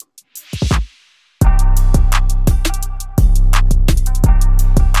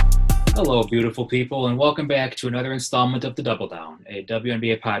Hello, beautiful people, and welcome back to another installment of The Double Down, a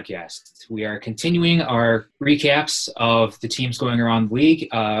WNBA podcast. We are continuing our recaps of the teams going around the league.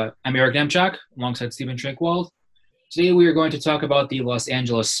 I'm Eric Nemchuk, alongside Stephen Trinkwald. Today we are going to talk about the Los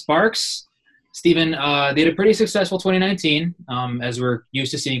Angeles Sparks. Stephen, they had a pretty successful 2019, as we're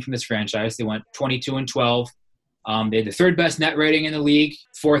used to seeing from this franchise. They went 22-12. They had the third best net rating in the league,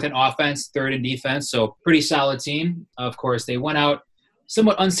 fourth in offense, third in defense, so pretty solid team. Of course, they went out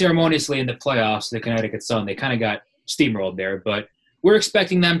somewhat unceremoniously in the playoffs, the Connecticut Sun. They kind of got steamrolled there, but we're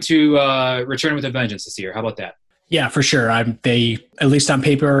expecting them to return with a vengeance this year. How about that? Yeah, for sure. They, at least on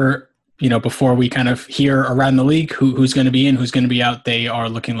paper, before we kind of hear around the league who's going to be in, who's going to be out, they are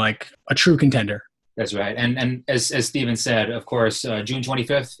looking like a true contender. That's right. And as Steven said, of course, June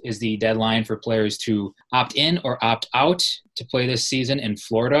 25th is the deadline for players to opt in or opt out to play this season in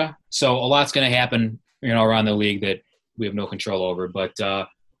Florida. So a lot's going to happen, around the league that we have no control over. But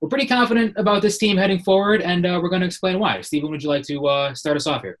we're pretty confident about this team heading forward, and we're going to explain why. Steven, would you like to start us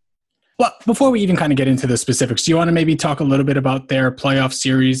off here? Well, before we even kind of get into the specifics, do you want to maybe talk a little bit about their playoff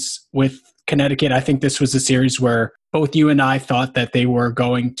series with Connecticut? I think this was a series where both you and I thought that they were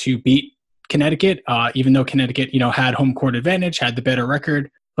going to beat Connecticut, even though Connecticut, had home court advantage, had the better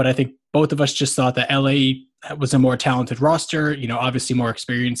record. But I think both of us just thought that LA was a more talented roster, obviously more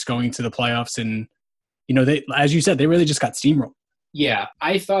experience going to the playoffs. And, they, as you said, they really just got steamrolled. Yeah,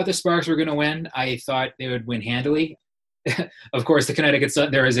 I thought the Sparks were going to win. I thought they would win handily. Of course, the Connecticut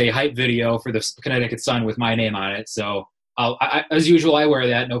Sun, there is a hype video for the Connecticut Sun with my name on it. So as usual, I wear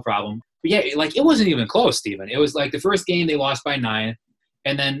that, no problem. But yeah, it wasn't even close, Stephen. It was like the first game they lost by 9.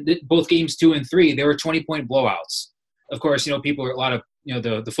 And then both games 2 and 3, they were 20-point blowouts. Of course, people are a lot of,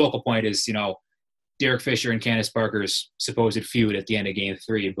 the focal point is, Derek Fisher and Candace Parker's supposed feud at the end of game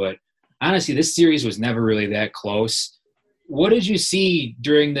 3. But honestly, this series was never really that close. What did you see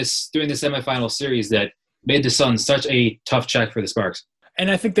during the semifinal series that made the Suns such a tough check for the Sparks?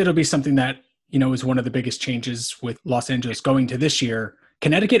 And I think that'll be something that, is one of the biggest changes with Los Angeles going to this year.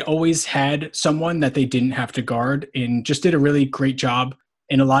 Connecticut always had someone that they didn't have to guard and just did a really great job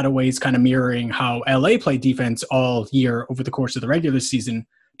in a lot of ways, kind of mirroring how LA played defense all year over the course of the regular season,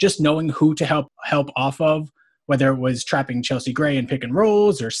 just knowing who to help off of, whether it was trapping Chelsea Gray in pick and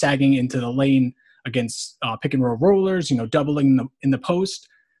rolls or sagging into the lane against pick and roll rollers, doubling in the post.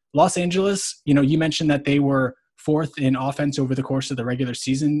 Los Angeles, you mentioned that they were fourth in offense over the course of the regular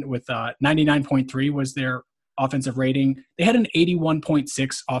season with 99.3 was their offensive rating. They had an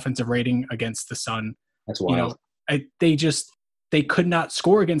 81.6 offensive rating against the Sun. That's wild. They could not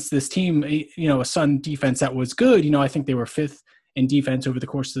score against this team, a Sun defense that was good. I think they were 5th in defense over the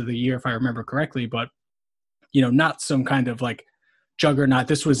course of the year, if I remember correctly, but, not some kind of like juggernaut.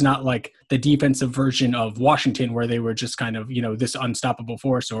 This was not like the defensive version of Washington where they were just kind of, this unstoppable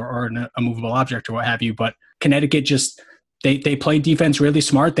force or an immovable object or what have you. But Connecticut just, they played defense really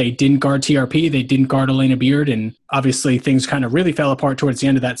smart. They didn't guard TRP. They didn't guard Elena Beard. And obviously things kind of really fell apart towards the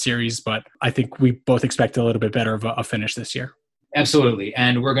end of that series. But I think we both expect a little bit better of a finish this year. Absolutely.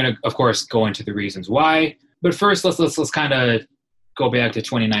 And we're going to, of course, go into the reasons why. But first, let's kind of go back to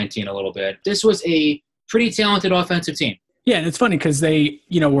 2019 a little bit. This was a pretty talented offensive team. Yeah, and it's funny because they,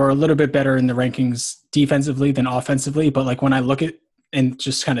 were a little bit better in the rankings defensively than offensively. But like when I look at and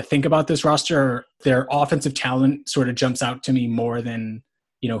just kind of think about this roster, their offensive talent sort of jumps out to me more than,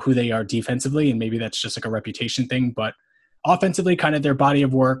 who they are defensively. And maybe that's just like a reputation thing. But offensively, kind of their body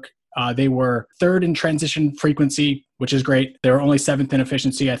of work, they were 3rd in transition frequency, which is great. They were only 7th in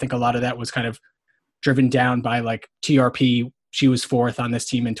efficiency. I think a lot of that was kind of driven down by like TRP. She was 4th on this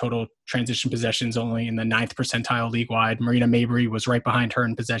team in total transition possessions, only in the 9th percentile league-wide. Marina Mabrey was right behind her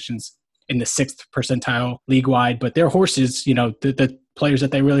in possessions in the 6th percentile league-wide. But their horses, the players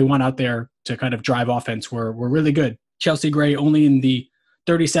that they really want out there to kind of drive offense were really good. Chelsea Gray only in the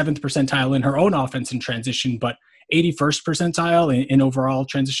 37th percentile in her own offense in transition, but 81st percentile in overall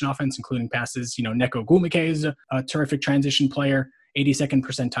transition offense, including passes. Neko Ogwumike is a terrific transition player, 82nd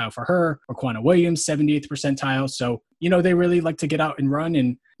percentile for her. Raquana Williams, 78th percentile. So, they really like to get out and run.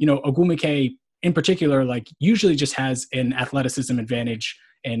 And, Ogwumike in particular, like usually just has an athleticism advantage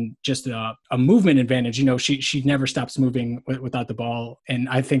and just a movement advantage. She never stops moving without the ball. And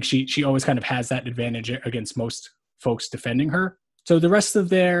I think she always kind of has that advantage against most folks defending her. So the rest of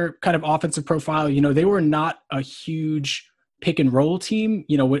their kind of offensive profile, they were not a huge pick and roll team,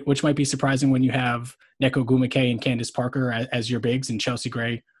 which might be surprising when you have Neko Ogwumike and Candace Parker as your bigs and Chelsea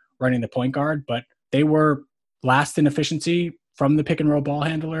Gray running the point guard. But they were last in efficiency from the pick and roll ball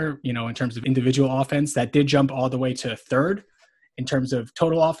handler, in terms of individual offense. That did jump all the way to 3rd in terms of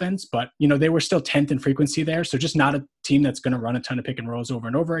total offense, but, they were still 10th in frequency there. So just not a team that's going to run a ton of pick and rolls over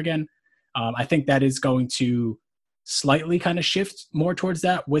and over again. I think that is going to slightly kind of shift more towards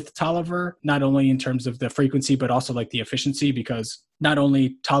that with Tolliver, not only in terms of the frequency, but also like the efficiency, because not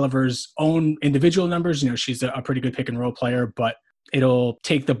only Tolliver's own individual numbers, she's a pretty good pick and roll player, but it'll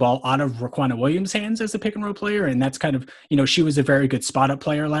take the ball out of Raquana Williams' hands as a pick and roll player. And that's kind of, she was a very good spot up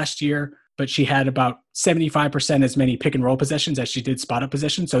player last year, but she had about 75% as many pick and roll possessions as she did spot up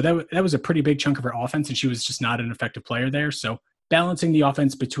possessions. So that was a pretty big chunk of her offense, and she was just not an effective player there. So balancing the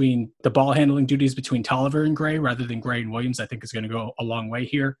offense between the ball handling duties between Tolliver and Gray rather than Gray and Williams, I think is going to go a long way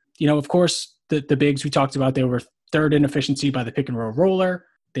here. Of course, the bigs we talked about, they were third in efficiency by the pick and roll roller.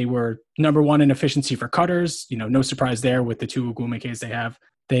 They were number one in efficiency for cutters. No surprise there with the two Ogwumikes they have.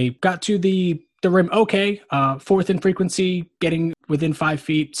 They got to the rim okay, fourth in frequency, getting within 5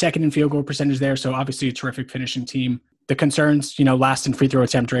 feet, second in field goal percentage there. So obviously a terrific finishing team. The concerns, last in free throw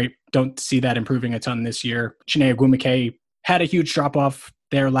attempt rate, don't see that improving a ton this year. Chiney Ogwumike had a huge drop-off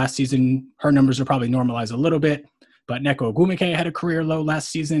there last season. Her numbers will probably normalize a little bit, but Nneka Ogwumike had a career low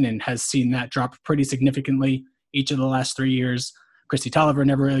last season and has seen that drop pretty significantly each of the last 3 years. Christy Tolliver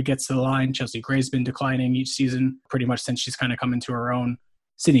never really gets to the line. Chelsea Gray's been declining each season pretty much since she's kind of come into her own.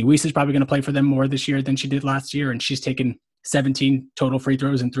 Sydney Weiss is probably going to play for them more this year than she did last year, and she's taken 17 total free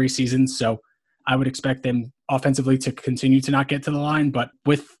throws in 3 seasons. So I would expect them offensively to continue to not get to the line, but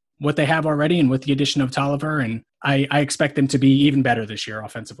with what they have already and with the addition of Tolliver, and I expect them to be even better this year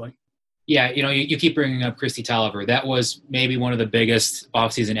offensively. Yeah, you keep bringing up Christy Tolliver. That was maybe one of the biggest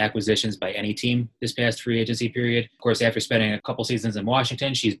offseason acquisitions by any team this past free agency period. Of course, after spending a couple seasons in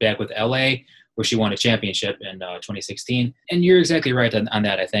Washington, she's back with LA, where she won a championship in 2016. And you're exactly right on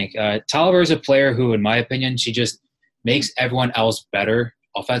that, I think. Tolliver is a player who, in my opinion, she just makes everyone else better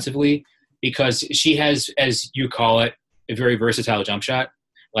offensively because she has, as you call it, a very versatile jump shot.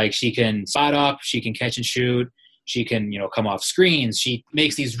 Like, she can spot up, she can catch and shoot, she can, come off screens. She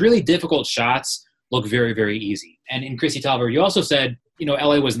makes these really difficult shots look very, very easy. And in Christy Tolliver, you also said,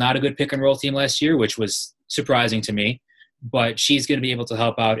 LA was not a good pick and roll team last year, which was surprising to me. But she's going to be able to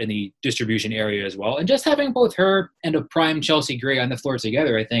help out in the distribution area as well. And just having both her and a prime Chelsea Gray on the floor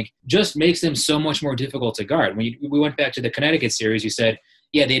together, I think, just makes them so much more difficult to guard. When we went back to the Connecticut series, you said,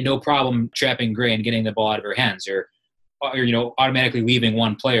 yeah, they had no problem trapping Gray and getting the ball out of her hands or automatically leaving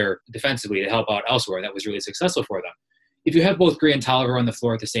one player defensively to help out elsewhere. That was really successful for them. If you have both Gray and Tolliver on the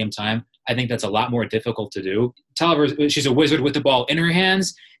floor at the same time, I think that's a lot more difficult to do. Tolliver, she's a wizard with the ball in her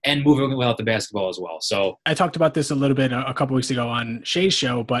hands and moving without the basketball as well. So I talked about this a little bit a couple weeks ago on Shay's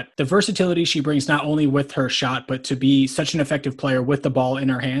show, but the versatility she brings not only with her shot, but to be such an effective player with the ball in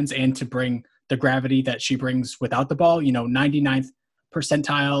her hands and to bring the gravity that she brings without the ball, 99th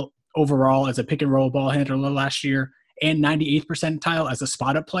percentile overall as a pick and roll ball handler last year and 98th percentile as a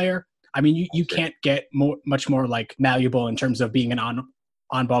spot up player. I mean, you can't get much more like malleable in terms of being an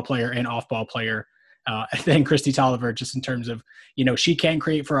on-ball player and off-ball player than Christy Tolliver, just in terms of, she can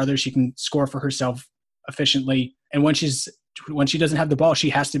create for others. She can score for herself efficiently. And when she doesn't have the ball,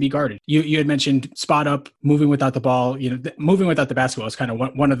 she has to be guarded. You had mentioned spot up, moving without the ball. Moving without the basketball is kind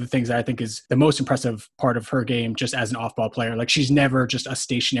of one of the things that I think is the most impressive part of her game, just as an off-ball player. Like, she's never just a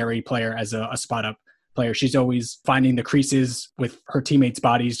stationary player as a spot up player. She's always finding the creases with her teammates'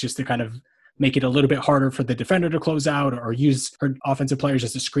 bodies just to kind of make it a little bit harder for the defender to close out or use her offensive players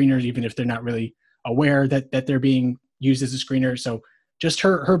as a screener, even if they're not really aware that they're being used as a screener. So just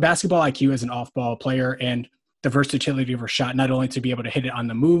her basketball IQ as an off-ball player and the versatility of her shot, not only to be able to hit it on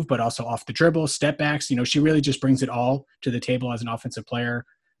the move, but also off the dribble, step backs. She really just brings it all to the table as an offensive player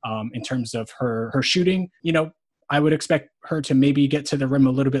in terms of her shooting. I would expect her to maybe get to the rim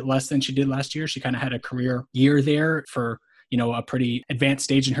a little bit less than she did last year. She kind of had a career year there for, a pretty advanced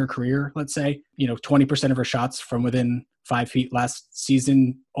stage in her career, let's say. 20% of her shots from within 5 feet last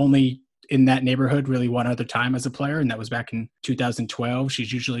season, only in that neighborhood really one other time as a player, and that was back in 2012.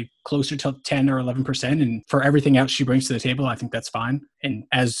 She's usually closer to 10 or 11%, and for everything else she brings to the table, I think that's fine. And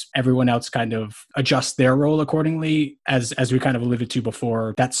as everyone else kind of adjusts their role accordingly, as we kind of alluded to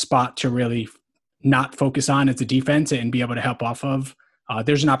before, that spot to really not focus on as a defense and be able to help off of,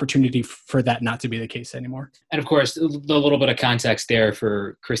 there's an opportunity for that not to be the case anymore. And of course, the little bit of context there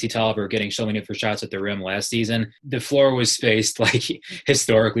for Christy Tolliver getting so many for shots at the rim last season. The floor was spaced like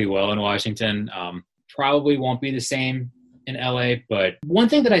historically well in Washington. Probably won't be the same in LA, but one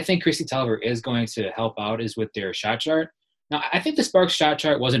thing that I think Christy Tolliver is going to help out is with their shot chart. Now, I think the Sparks shot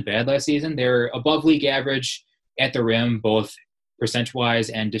chart wasn't bad last season. They're above league average at the rim, both percent-wise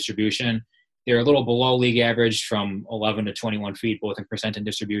and distribution. They're a little below league average from 11 to 21 feet, both in percent and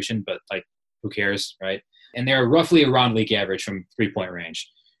distribution, but who cares, right? And they're roughly around league average from three-point range.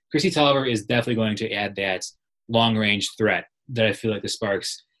 Christy Tolliver is definitely going to add that long-range threat that I feel like the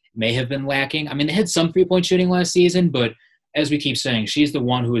Sparks may have been lacking. I mean, they had some three-point shooting last season, but as we keep saying, she's the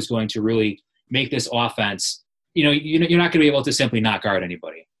one who is going to really make this offense. You're not going to be able to simply not guard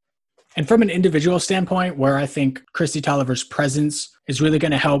anybody. And from an individual standpoint, where I think Kristi Tolliver's presence is really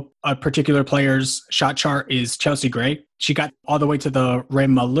going to help a particular player's shot chart is Chelsea Gray. She got all the way to the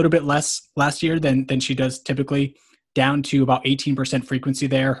rim a little bit less last year than she does typically, down to about 18% frequency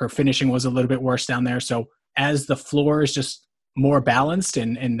there. Her finishing was a little bit worse down there. So as the floor is just more balanced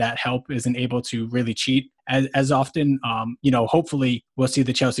and that help isn't able to really cheat as often, hopefully we'll see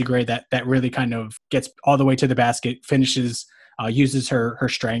the Chelsea Gray that really kind of gets all the way to the basket, finishes, uses her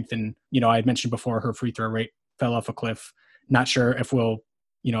strength. And, I had mentioned before her free throw rate fell off a cliff. Not sure if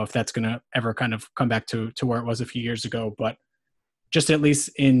if that's going to ever kind of come back to where it was a few years ago, but just at least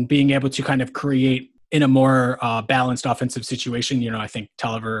in being able to kind of create in a more balanced offensive situation, I think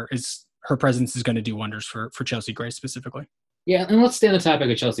her presence is going to do wonders for Chelsea Gray specifically. Yeah, and let's stay on the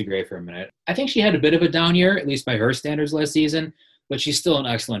topic of Chelsea Gray for a minute. I think she had a bit of a down year, at least by her standards last season, but she's still an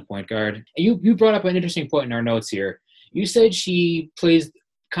excellent point guard. And you brought up an interesting point in our notes here. You said she plays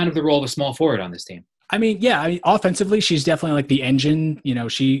kind of the role of a small forward on this team. Offensively, she's definitely like the engine.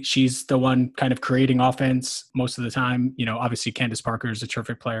 She's the one kind of creating offense most of the time. Obviously Candace Parker is a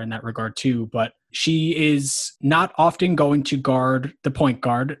terrific player in that regard too, but she is not often going to guard the point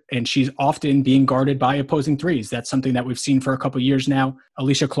guard, and she's often being guarded by opposing threes. That's something that we've seen for a couple of years now.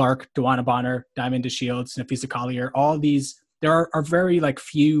 Alicia Clark, DeWanna Bonner, Diamond DeShields, Napheesa Collier, all these. There are very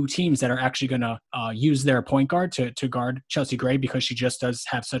few teams that are actually going to use their point guard to guard Chelsea Gray, because she just does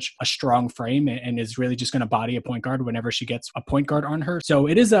have such a strong frame and is really just going to body a point guard whenever she gets a point guard on her. So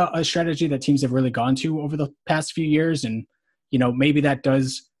it is a strategy that teams have really gone to over the past few years. And, maybe that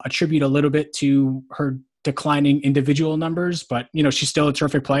does attribute a little bit to her declining individual numbers, but, she's still a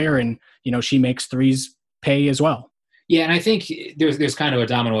terrific player and, she makes threes pay as well. Yeah, and I think there's kind of a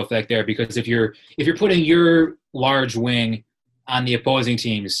domino effect there, because if you're putting your large wing on the opposing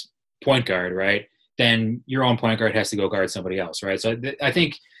team's point guard, right, then your own point guard has to go guard somebody else, right? So I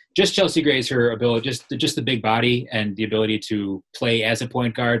think just Chelsea Gray's her ability, just the big body and the ability to play as a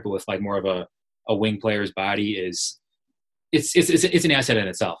point guard, but with more of a wing player's body it's an asset in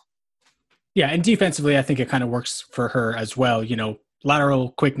itself. Yeah, and defensively, I think it kind of works for her as well.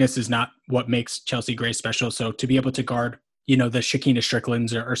 Lateral quickness is not what makes Chelsea Gray special. So to be able to guard, the Shakina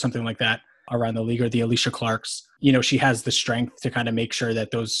Stricklands or something like that around the league, or the Alicia Clarks, she has the strength to kind of make sure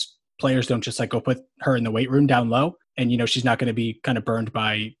that those players don't just go put her in the weight room down low. And, she's not going to be kind of burned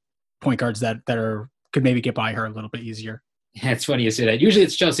by point guards that could maybe get by her a little bit easier. Yeah, it's funny you say that. Usually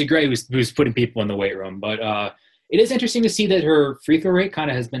it's Chelsea Gray who's putting people in the weight room, but it is interesting to see that her free throw rate kind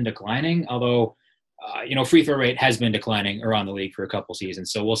of has been declining, although free throw rate has been declining around the league for a couple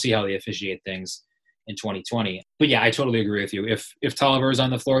seasons. So we'll see how they officiate things in 2020. But yeah, I totally agree with you. If Tolliver is on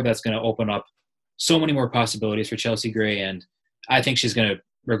the floor, that's going to open up so many more possibilities for Chelsea Gray. And I think she's going to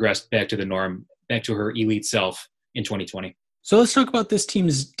regress back to the norm, back to her elite self in 2020. So let's talk about this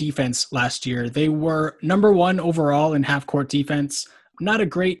team's defense last year. They were number 1 overall in half-court defense. Not a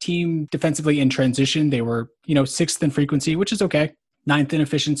great team defensively in transition. They were, 6th in frequency, which is okay. 9th in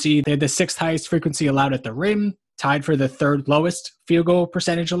efficiency. They had the 6th highest frequency allowed at the rim, tied for the 3rd lowest field goal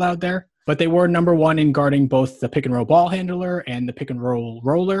percentage allowed there. But they were number 1 in guarding both the pick and roll ball handler and the pick and roll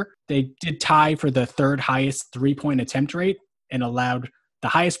roller. They did tie for the 3rd highest 3-point attempt rate and allowed the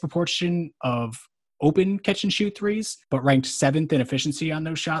highest proportion of open catch and shoot threes, but ranked 7th in efficiency on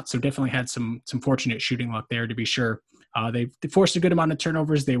those shots. So definitely had some fortunate shooting luck there, to be sure. They forced a good amount of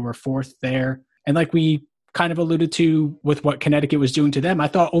turnovers. They were 4th there. And like we kind of alluded to with what Connecticut was doing to them, I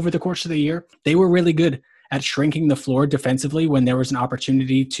thought over the course of the year, they were really good at shrinking the floor defensively when there was an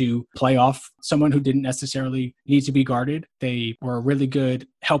opportunity to play off someone who didn't necessarily need to be guarded. They were a really good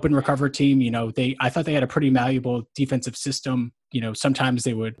help and recover team. I thought they had a pretty malleable defensive system. Sometimes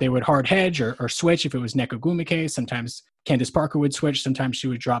they would hard hedge or switch if it was Nneka Ogwumike. Sometimes Candace Parker would switch. Sometimes she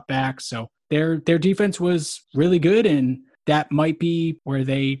would drop back. So their defense was really good, and that might be where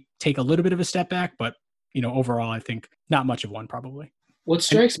they take a little bit of a step back. But, overall, I think not much of one probably. What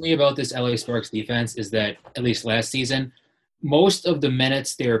strikes me about this LA Sparks defense is that, at least last season, most of the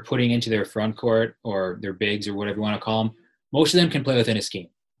minutes they were putting into their front court or their bigs or whatever you want to call them, most of them can play within a scheme,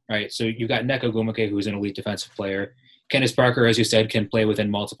 right? So you've got Nneka Ogwumike, who's an elite defensive player. Candace Parker, as you said, can play within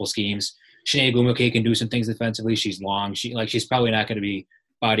multiple schemes. Chiney Ogwumike can do some things defensively. She's long. She's probably not going to be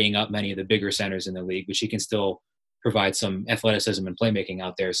bodying up many of the bigger centers in the league, but she can still provide some athleticism and playmaking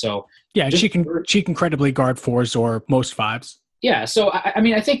out there. So yeah, she can credibly guard 4s or most 5s. Yeah, so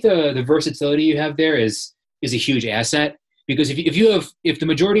I think the versatility you have there is a huge asset, because if the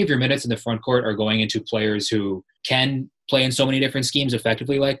majority of your minutes in the front court are going into players who can play in so many different schemes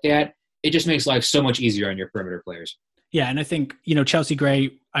effectively like that, it just makes life so much easier on your perimeter players. Yeah, and I think, Chelsea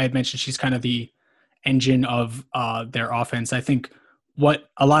Gray, I had mentioned she's kind of the engine of their offense. I think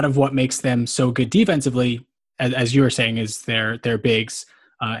a lot of what makes them so good defensively, as you were saying, is their bigs.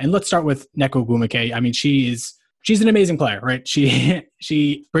 And let's start with Nneka Ogwumike. I mean, she's an amazing player, right?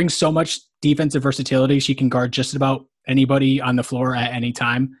 She brings so much defensive versatility. She can guard just about anybody on the floor at any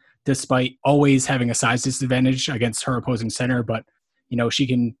time, despite always having a size disadvantage against her opposing center. But she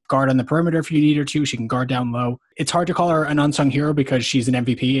can guard on the perimeter if you need her to. She can guard down low. It's hard to call her an unsung hero because she's an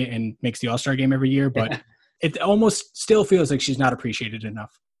MVP and makes the All-Star game every year, but it almost still feels like she's not appreciated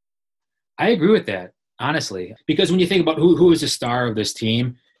enough. I agree with that, honestly, because when you think about who is the star of this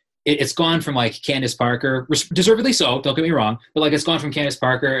team, it's gone from like Candace Parker, deservedly so, don't get me wrong, but like it's gone from Candace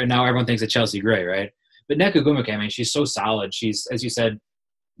Parker and now everyone thinks it's Chelsea Gray, right? But Nneka Ogwumike, I mean, she's so solid. She's, as you said,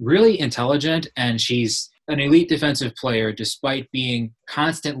 really intelligent, and she's an elite defensive player despite being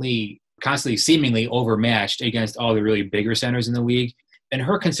constantly seemingly overmatched against all the really bigger centers in the league. And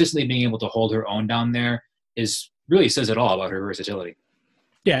her consistently being able to hold her own down there really says it all about her versatility.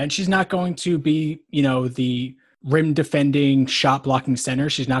 Yeah, and she's not going to be, the rim defending, shot blocking center.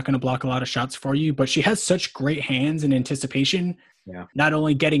 She's not going to block a lot of shots for you, but she has such great hands and anticipation. Yeah. Not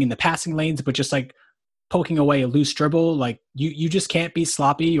only getting in the passing lanes, but just like poking away a loose dribble. Like you just can't be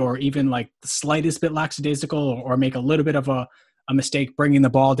sloppy or even like the slightest bit lackadaisical or make a little bit of a mistake bringing the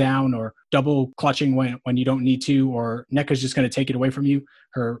ball down or double clutching when you don't need to, or Nneka's just going to take it away from you.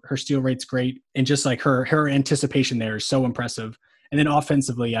 Her steal rate's great. And just like her anticipation there is so impressive. And then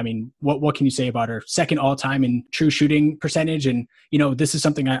offensively, I mean, what can you say about her? Second all time in true shooting percentage. And, this is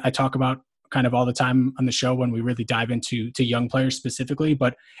something I talk about kind of all the time on the show when we really dive into young players specifically,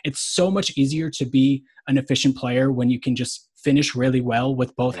 but it's so much easier to be an efficient player when you can just finish really well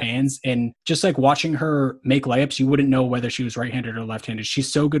with both hands. And just like watching her make layups, you wouldn't know whether she was right-handed or left-handed.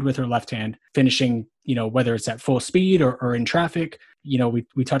 She's so good with her left hand, finishing, whether it's at full speed or in traffic.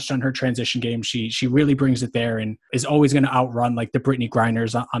 We touched on her transition game. She really brings it there and is always going to outrun like the Brittany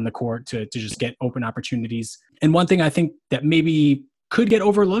Grinders on the court to just get open opportunities. And one thing I think that maybe could get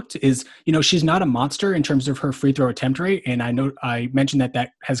overlooked is, she's not a monster in terms of her free throw attempt rate. And I know I mentioned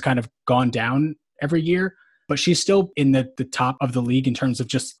that has kind of gone down every year, but she's still in the top of the league in terms of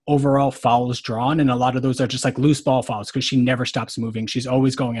just overall fouls drawn. And a lot of those are just like loose ball fouls because she never stops moving. She's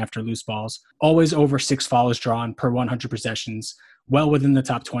always going after loose balls, always over 6 fouls drawn per 100 possessions, well within the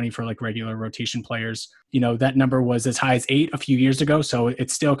top 20 for like regular rotation players. That number was as high as 8 a few years ago. So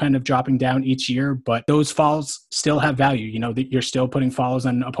it's still kind of dropping down each year, but those fouls still have value. You're still putting fouls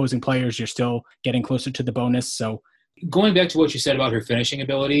on opposing players. You're still getting closer to the bonus. So going back to what you said about her finishing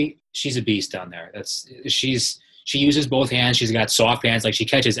ability, she's a beast down there. She uses both hands. She's got soft hands. Like she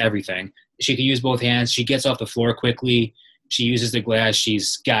catches everything. She can use both hands. She gets off the floor quickly. She uses the glass.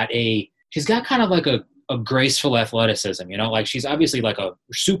 She's got kind of like a graceful athleticism, like she's obviously like a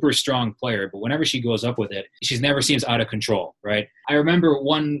super strong player, but whenever she goes up with it, she never seems out of control, right? I remember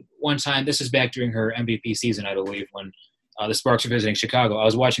one time, this is back during her MVP season, I believe, when the Sparks were visiting Chicago. I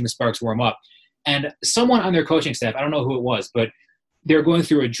was watching the Sparks warm up, and someone on their coaching staff, I don't know who it was, but they were going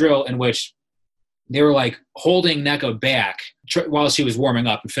through a drill in which they were like holding Nneka back while she was warming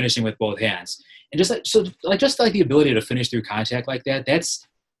up and finishing with both hands. And just like the ability to finish through contact like that, that's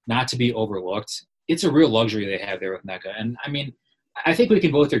not to be overlooked. It's a real luxury they have there with Nneka. And I mean, I think we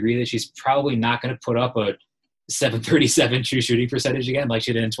can both agree that she's probably not going to put up a 737 true shooting percentage again like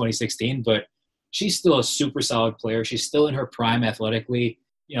she did in 2016, but she's still a super solid player. She's still in her prime athletically.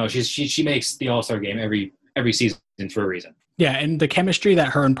 She makes the All-Star game every season for a reason. Yeah, and the chemistry that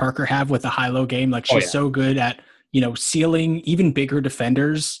her and Parker have with the high-low game, like she's so good at, sealing even bigger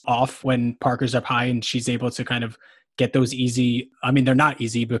defenders off when Parker's up high, and she's able to kind of get those easy. I mean, they're not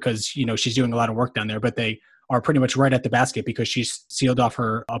easy because, she's doing a lot of work down there, but they are pretty much right at the basket because she's sealed off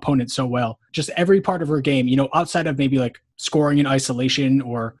her opponent so well. Just every part of her game, outside of maybe like scoring in isolation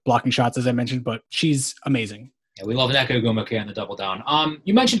or blocking shots, as I mentioned, but she's amazing. Yeah, we love Nneka Ogwumike on the double down.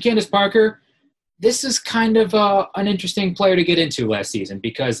 You mentioned Candace Parker. This is kind of an interesting player to get into last season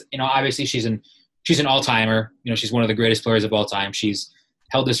because, obviously she's an all-timer. She's one of the greatest players of all time. She's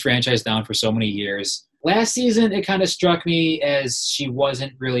held this franchise down for so many years. Last season, it kind of struck me as she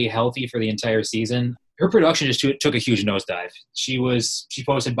wasn't really healthy for the entire season. Her production just took a huge nosedive. She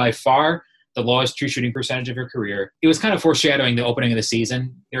posted by far the lowest true shooting percentage of her career. It was kind of foreshadowing the opening of the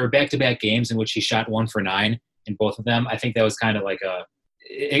season. There were back-to-back games in which she shot 1 for 9 in both of them. I think that was kind of like a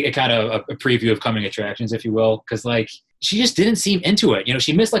preview of coming attractions, if you will, because like she just didn't seem into it.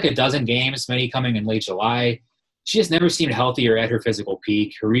 She missed like a dozen games, many coming in late July. she just never seemed healthy or at her physical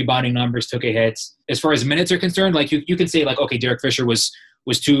peak. Her rebounding numbers took a hit. As far as minutes are concerned, like you can say like, okay, Derek Fisher was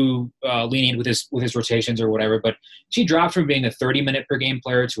too lenient with his rotations or whatever, but she dropped from being a 30-minute per game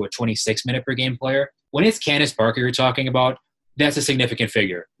player to a 26-minute per game player. When it's Candace Parker you're talking about, that's a significant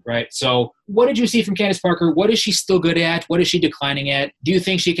figure, right? So what did you see from Candace Parker? What is she still good at? What is she declining at? Do you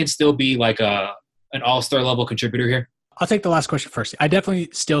think she can still be like an all-star level contributor here? I'll take the last question first. I definitely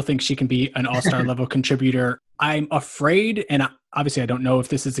still think she can be an all-star level contributor. I'm afraid, and obviously I don't know if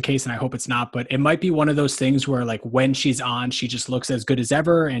this is the case, and I hope it's not, but it might be one of those things where like when she's on, she just looks as good as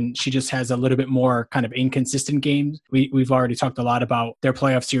ever, and she just has a little bit more kind of inconsistent games. We've already talked a lot about their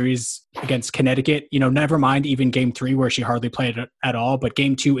playoff series against Connecticut. Never mind even game 3 where she hardly played at all, but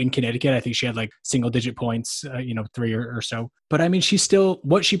game 2 in Connecticut, I think she had like single-digit points, 3 or so. But I mean, she's still,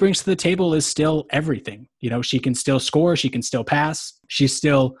 what she brings to the table is still everything. She can still score, she can still pass. She's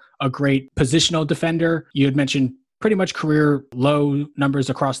still a great positional defender. You had mentioned pretty much career low numbers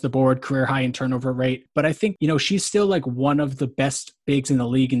across the board, career high in turnover rate. But I think, she's still like one of the best bigs in the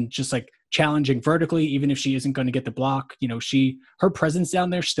league and just like challenging vertically, even if she isn't going to get the block. Her presence down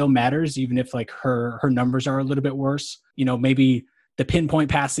there still matters, even if like her numbers are a little bit worse. Maybe the pinpoint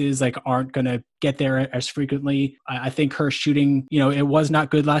passes like aren't going to get there as frequently. I think her shooting, it was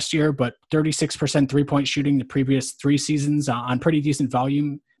not good last year, but 36% 3-point shooting the previous 3 seasons on pretty decent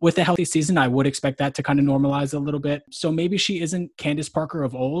volume. With a healthy season, I would expect that to kind of normalize a little bit. So maybe she isn't Candace Parker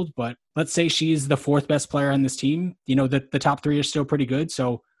of old, but let's say she's the 4th best player on this team. The top 3 are still pretty good.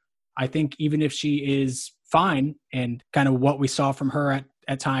 So I think even if she is fine and kind of what we saw from her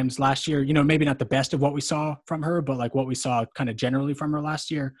at times last year, maybe not the best of what we saw from her, but like what we saw kind of generally from her last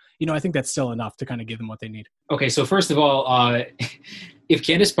year, I think that's still enough to kind of give them what they need. Okay. So first of all, if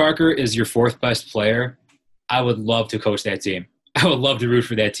Candace Parker is your 4th best player, I would love to coach that team. I would love to root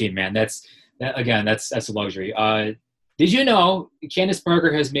for that team, man. That's a luxury. Did you know Candace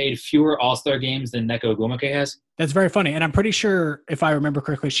Parker has made fewer All-Star games than Nneka Ogwumike has? That's very funny. And I'm pretty sure, if I remember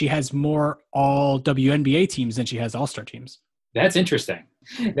correctly, she has more All-WNBA teams than she has All-Star teams. That's interesting.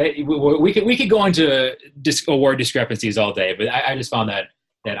 We could go into award discrepancies all day, but I just found that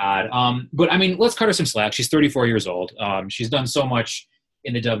odd. But I mean, let's cut her some slack. She's 34 years old. She's done so much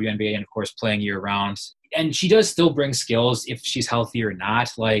in the WNBA and of course playing year round. And she does still bring skills if she's healthy or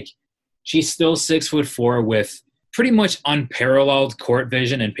not. Like she's still 6'4" with pretty much unparalleled court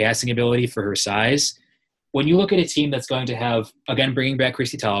vision and passing ability for her size. When you look at a team that's going to have, again, bringing back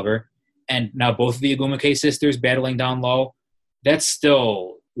Kristi Toliver, and now both of the Ogwumike sisters battling down low, that's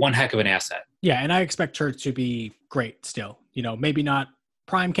still one heck of an asset. Yeah, and I expect her to be great still. Maybe not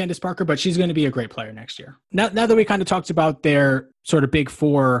prime Candace Parker, but she's going to be a great player next year. Now that we kind of talked about their sort of big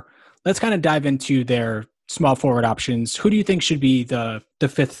 4, let's kind of dive into their small forward options. Who do you think should be the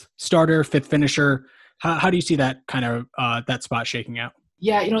 5th starter, 5th finisher? How do you see that kind of that spot shaking out?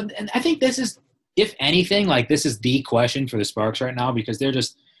 Yeah, and I think this is, if anything, like this is the question for the Sparks right now because they're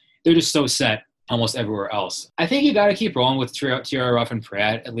just so set almost everywhere else. I think you got to keep rolling with Tiara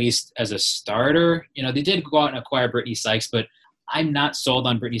Ruffin-Pratt, at least as a starter. They did go out and acquire Brittany Sykes, but I'm not sold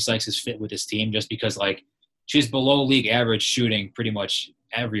on Brittany Sykes' fit with this team just because, like, she's below league average shooting pretty much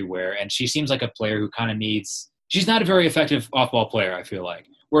everywhere, and she seems like a player who kind of needs – she's not a very effective off-ball player, I feel like.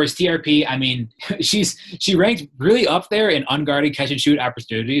 Whereas TRP, I mean, she ranked really up there in unguarded catch-and-shoot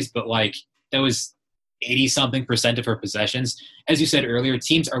opportunities, but, like, that was 80-something% of her possessions. As you said earlier,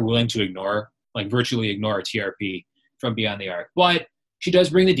 teams are willing to virtually ignore TRP from beyond the arc. But she does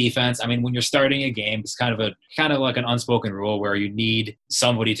bring the defense. I mean, when you're starting a game, it's kind of like an unspoken rule where you need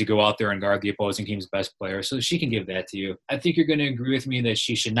somebody to go out there and guard the opposing team's best player. So she can give that to you. I think you're going to agree with me that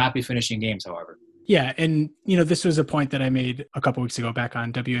she should not be finishing games, however. Yeah, and this was a point that I made a couple weeks ago back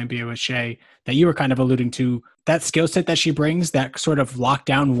on WNBA with Shay that you were kind of alluding to. That skill set that she brings, that sort of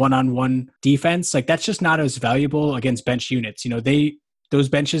lockdown one-on-one defense, like that's just not as valuable against bench units. Those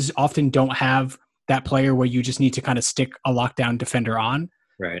benches often don't have that player where you just need to kind of stick a lockdown defender on.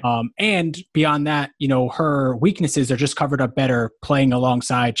 Right. And beyond that, her weaknesses are just covered up better playing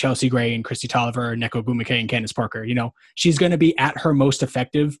alongside Chelsea Gray and Kristi Toliver, Nneka Ogwumike, and Candace Parker. She's going to be at her most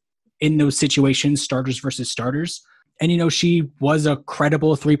effective in those situations, starters versus starters. And, she was a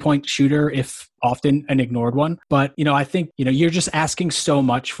credible 3-point shooter, if often an ignored one. But, I think, you're just asking so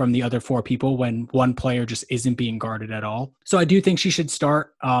much from the other 4 people when one player just isn't being guarded at all. So I do think she should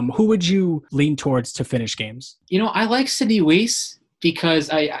start. Who would you lean towards to finish games? I like Sydney Weiss because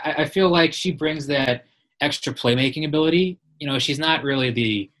I feel like she brings that extra playmaking ability. She's not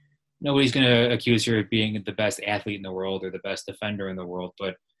really nobody's going to accuse her of being the best athlete in the world or the best defender in the world,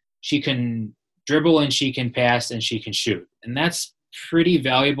 but she can dribble and she can pass and she can shoot. And that's pretty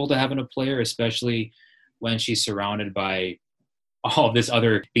valuable to have in a player, especially when she's surrounded by all of this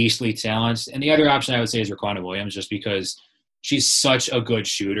other beastly talent. And the other option I would say is Raquanda Williams, just because she's such a good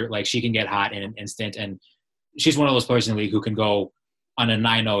shooter. Like, she can get hot in an instant, and she's one of those players in the league who can go on a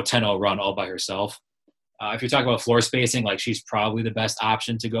 9-0, 10-0 run all by herself. If you're talking about floor spacing, like, she's probably the best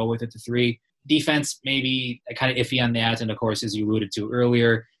option to go with at the 3. Defense, maybe kind of iffy on that. And of course, as you alluded to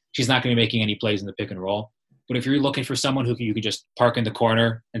earlier, she's not going to be making any plays in the pick and roll. But if you're looking for someone who you can just park in the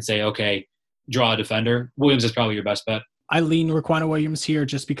corner and say, okay, draw a defender, Williams is probably your best bet. I lean Raquanda Williams here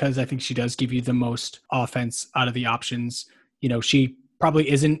just because I think she does give you the most offense out of the options. You know, she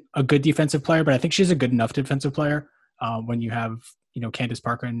probably isn't a good defensive player, but I think she's a good enough defensive player when you have, you know, Candace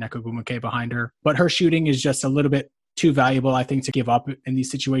Parker and Nneka Ogwumike behind her. But her shooting is just a little bit too valuable, I think, to give up in these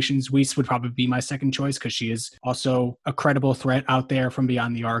situations. Weiss would probably be my second choice because she is also a credible threat out there from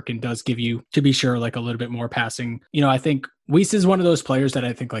beyond the arc and does give you, to be sure, like a little bit more passing. You know, I think Weiss is one of those players that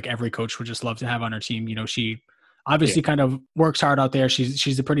I think like every coach would just love to have on her team. You know, she obviously kind of works hard out there.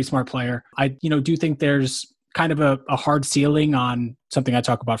 She's a pretty smart player. I, you know, do think there's kind of a hard ceiling on something I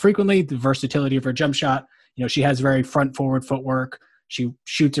talk about frequently, the versatility of her jump shot. You know, she has very front forward footwork. She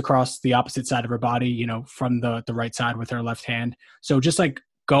shoots across the opposite side of her body, you know, from the right side with her left hand. So just like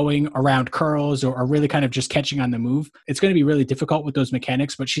going around curls or really kind of just catching on the move, it's going to be really difficult with those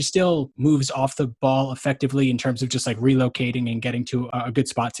mechanics, but she still moves off the ball effectively in terms of just like relocating and getting to a good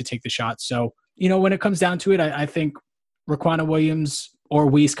spot to take the shot. So, you know, when it comes down to it, I think Raquanda Williams or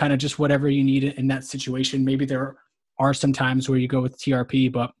Weiss, kind of just whatever you need in that situation. Maybe there are some times where you go with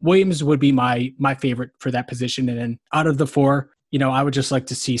TRP, but Williams would be my favorite for that position. And then out of the 4, you know, I would just like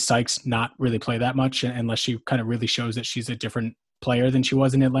to see Sykes not really play that much unless she kind of really shows that she's a different player than she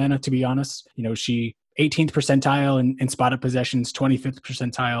was in Atlanta, to be honest. You know, she 18th percentile in spotted possessions, 25th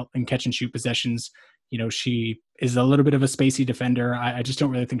percentile in catch and shoot possessions. You know, she is a little bit of a spacey defender. I just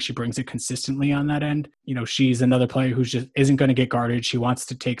don't really think she brings it consistently on that end. You know, she's another player who just isn't going to get guarded. She wants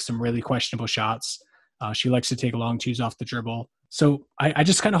to take some really questionable shots. She likes to take long twos off the dribble. So I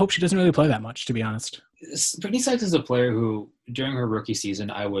just kind of hope she doesn't really play that much, to be honest. Brittany Sykes is a player who, during her rookie season,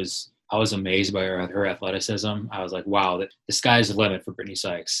 I was amazed by her athleticism. I was like, wow, the sky's the limit for Brittany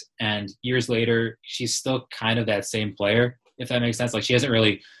Sykes. And years later, she's still kind of that same player, if that makes sense. Like, she hasn't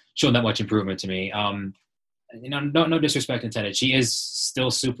really shown that much improvement to me. You know, no disrespect intended. She is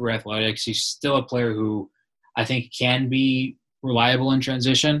still super athletic. She's still a player who I think can be reliable in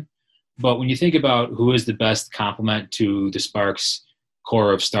transition. But when you think about who is the best complement to the Sparks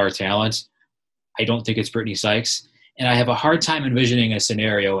core of star talent, I don't think it's Brittany Sykes. And I have a hard time envisioning a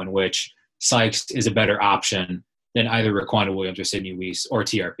scenario in which Sykes is a better option than either Raquanda Williams or Sydney Weiss or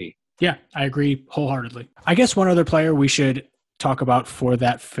TRP. Yeah, I agree wholeheartedly. I guess one other player we should talk about for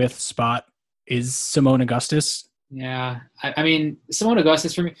that 5th spot is Seimone Augustus. Yeah, I mean, Seimone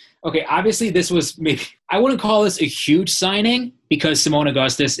Augustus for me. Okay, obviously this was maybe, I wouldn't call this a huge signing because Seimone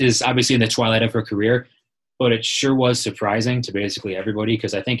Augustus is obviously in the twilight of her career, but it sure was surprising to basically everybody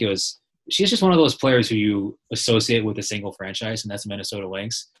because I think she's just one of those players who you associate with a single franchise, and that's the Minnesota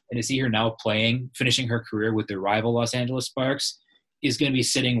Lynx. And to see her now finishing her career with the rival Los Angeles Sparks is going to be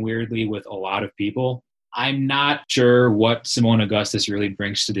sitting weirdly with a lot of people. I'm not sure what Seimone Augustus really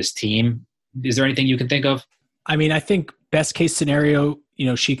brings to this team. Is there anything you can think of? I mean, I think best case scenario, you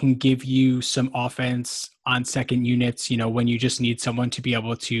know, she can give you some offense on second units, you know, when you just need someone to be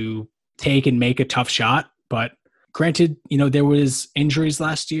able to take and make a tough shot. But granted, you know, there was injuries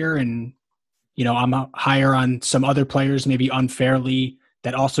last year and, you know, I'm higher on some other players, maybe unfairly,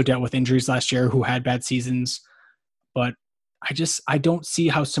 that also dealt with injuries last year who had bad seasons. But I don't see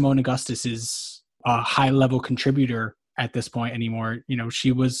how Seimone Augustus is a high level contributor at this point anymore. You know,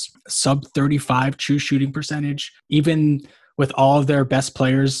 she was sub 35 true shooting percentage, even with all of their best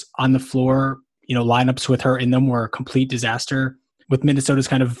players on the floor. You know, lineups with her in them were a complete disaster. With Minnesota's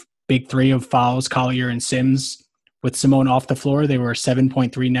kind of big 3 of Fowles, Collier, and Sims, with Seimone off the floor, they were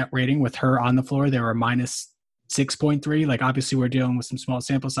 7.3 net rating. With her on the floor, they were minus 6.3. Like, obviously we're dealing with some small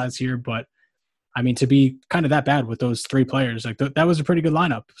sample size here, but I mean, to be kind of that bad with those 3 players, like that was a pretty good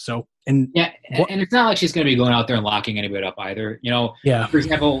lineup. So, and it's not like she's going to be going out there and locking anybody up either. You know, yeah. For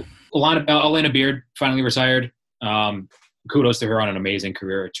example, Alana Beard finally retired. Kudos to her on an amazing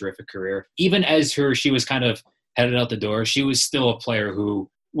career, a terrific career. Even as she was kind of headed out the door, she was still a player who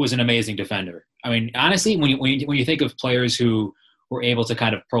was an amazing defender. I mean, honestly, when you think of players who were able to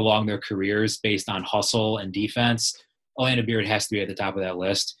kind of prolong their careers based on hustle and defense, Alana Beard has to be at the top of that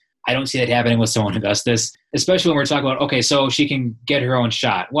list. I don't see that happening with Seimone Augustus, especially when we're talking about, okay, so she can get her own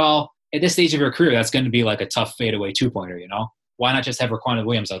shot. Well, at this stage of her career, that's going to be like a tough fadeaway 2-pointer, you know? Why not just have Raquanda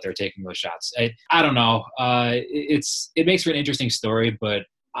Williams out there taking those shots? I don't know. It makes for an interesting story, but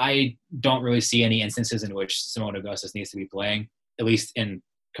I don't really see any instances in which Seimone Augustus needs to be playing, at least in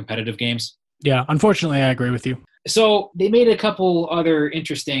competitive games. Yeah, unfortunately, I agree with you. So they made a couple other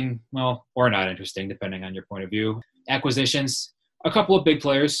interesting, well, or not interesting, depending on your point of view, acquisitions. A couple of big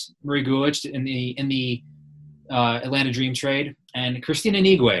players, Marie Gulich in the Atlanta Dream trade, and Christina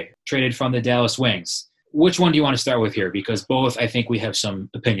Niguez traded from the Dallas Wings. Which one do you want to start with here? Because both, I think we have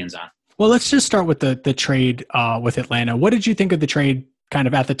some opinions on. Well, let's just start with the trade with Atlanta. What did you think of the trade kind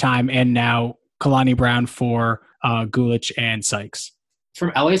of at the time and now, Kalani Brown for Gulich and Sykes?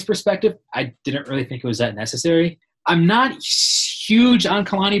 From LA's perspective, I didn't really think it was that necessary. I'm not huge on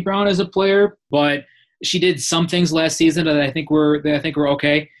Kalani Brown as a player, but she did some things last season that I think were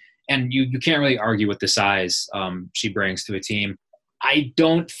okay. And you can't really argue with the size she brings to a team. I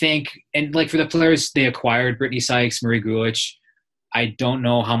don't think, and like for the players they acquired, Brittany Sykes, Marie Gulich, I don't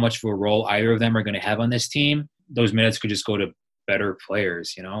know how much of a role either of them are going to have on this team. Those minutes could just go to better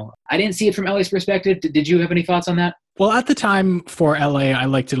players, you know? I didn't see it from LA's perspective. Did you have any thoughts on that? Well, at the time for LA, I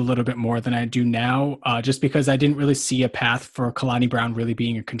liked it a little bit more than I do now, just because I didn't really see a path for Kalani Brown really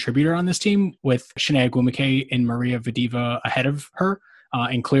being a contributor on this team with Shanae Ogwumike and Maria Vadeeva ahead of her,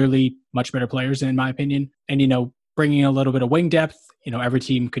 and clearly much better players in my opinion. And, bringing a little bit of wing depth, every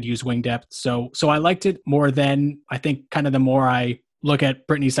team could use wing depth. So I liked it more than I think kind of the more I look at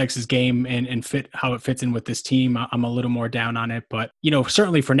Brittany Sykes' game and fit how it fits in with this team, I'm a little more down on it. But,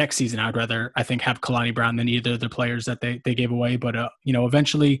 certainly for next season, I'd rather, I think, have Kalani Brown than either of the players that they gave away. But,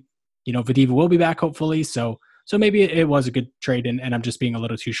 eventually, Vadeeva will be back, hopefully. So maybe it was a good trade, and I'm just being a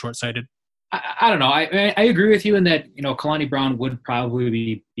little too short-sighted. I don't know. I agree with you in that, Kalani Brown would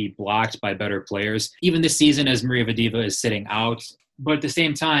probably be blocked by better players, even this season as Maria Vadeeva is sitting out. But at the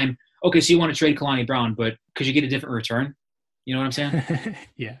same time, okay, so you want to trade Kalani Brown, but could you get a different return? You know what I'm saying?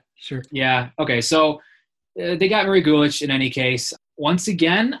 Yeah, sure. Yeah. Okay. So they got Marie Gulich in any case. Once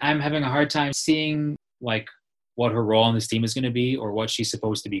again, I'm having a hard time seeing like what her role on this team is going to be or what she's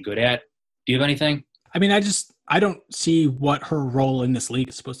supposed to be good at. Do you have anything? I mean, I don't see what her role in this league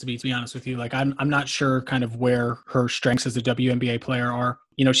is supposed to be honest with you. Like, I'm not sure kind of where her strengths as a WNBA player are.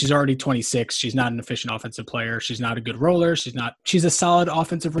 She's already 26. She's not an efficient offensive player. She's not a good roller. She's a solid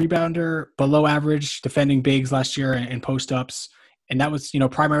offensive rebounder, below average, defending bigs last year and post-ups. And that was,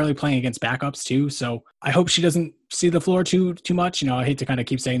 primarily playing against backups too. So I hope she doesn't see the floor too much. I hate to kind of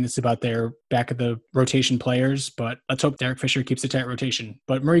keep saying this about their back of the rotation players, but let's hope Derek Fisher keeps a tight rotation.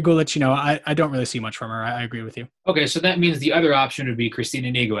 But Marie Gulich, I don't really see much from her. I agree with you. Okay, so that means the other option would be Christina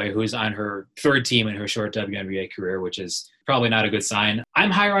Niguez, who is on her third team in her short WNBA career, which is probably not a good sign.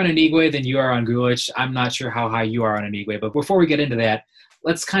 I'm higher on Niguez than you are on Gulich. I'm not sure how high you are on Niguez, but before we get into that,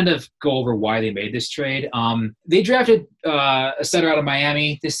 let's kind of go over why they made this trade. They drafted a setter out of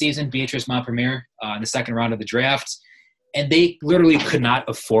Miami this season, Beatrice Montpremier, in the second round of the draft. And they literally could not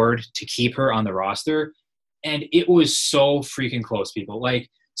afford to keep her on the roster. And it was so freaking close, people.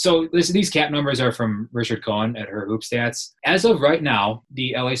 So these cap numbers are from Richard Cohen at her Hoop Stats. As of right now,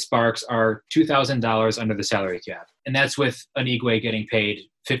 the LA Sparks are $2,000 under the salary cap. And that's with Niguez getting paid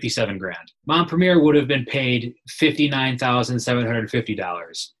 $57,000. Montpremier would have been paid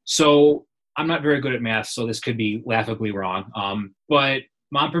 $59,750. So I'm not very good at math, so this could be laughably wrong. But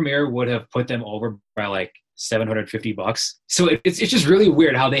Montpremier would have put them over by like $750. So it's just really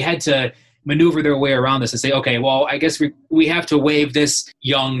weird how they had to maneuver their way around this and say, okay, well, I guess we have to waive this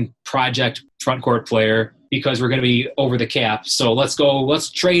young project front court player because we're going to be over the cap. So let's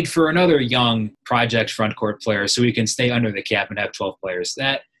trade for another young project front court player so we can stay under the cap and have 12 players.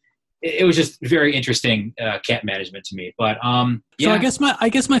 It was just very interesting cap management to me. But yeah. So I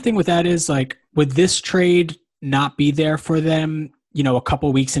guess my thing with that is like, would this trade not be there for them, a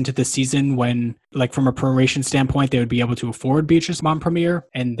couple weeks into the season when, like, from a proration standpoint, they would be able to afford Beatrice Montpremier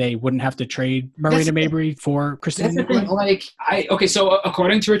and they wouldn't have to trade Marina Mabrey for Christina Niguez? So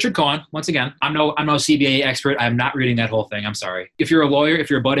according to Richard Cohen, once again, I'm no CBA expert. I'm not reading that whole thing. I'm sorry. If you're a lawyer, if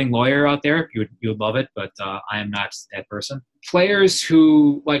you're a budding lawyer out there, you would love it, but I am not that person. Players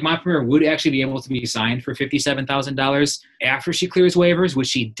who, like Montpremier, would actually be able to be signed for $57,000 after she clears waivers, which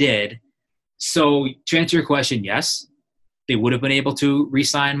she did. So to answer your question, yes, they would have been able to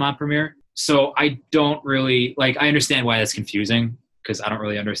re-sign Montpremier. So I don't really, I understand why that's confusing because I don't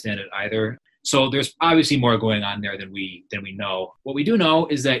really understand it either. So there's obviously more going on there than we know. What we do know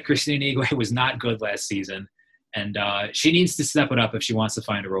is that Christina Niguez was not good last season, and she needs to step it up if she wants to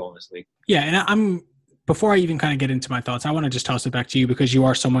find a role in this league. Yeah, and before I even kind of get into my thoughts, I want to just toss it back to you because you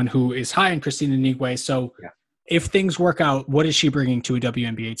are someone who is high in Christina Niguez. So yeah. If things work out, what is she bringing to a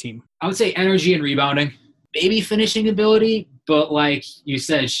WNBA team? I would say energy and rebounding. Maybe finishing ability, but like you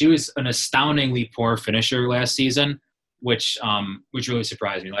said, she was an astoundingly poor finisher last season. which really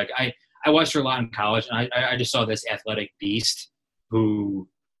surprised me. Like I watched her a lot in college, and I just saw this athletic beast who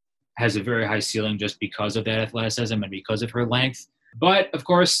has a very high ceiling just because of that athleticism and because of her length. But of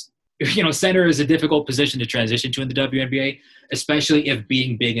course, center is a difficult position to transition to in the WNBA, especially if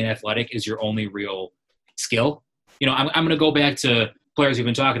being big and athletic is your only real skill. I'm going to go back to players we've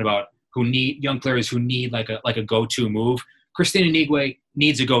been talking about who need young players who need like a go-to move. Christina Nigwe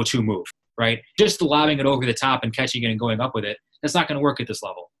needs a go-to move, right? Just lobbing it over the top and catching it and going up with it, that's not going to work at this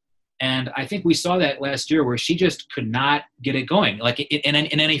level. And I think we saw that last year where she just could not get it going, like in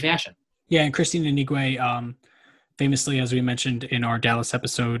any fashion. Yeah, and Christina Nigwe, famously, as we mentioned in our Dallas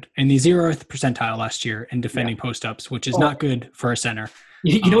episode, in the 0th percentile last year in defending post-ups, which is not good for a center.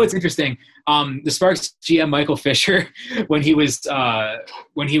 You know what's interesting? The Sparks GM Michael Fisher, when he was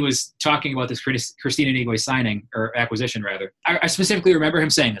talking about this Christina Nigwe signing or acquisition, rather, I specifically remember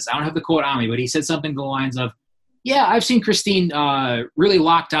him saying this. I don't have the quote on me, but he said something along the lines of, "Yeah, I've seen Christine really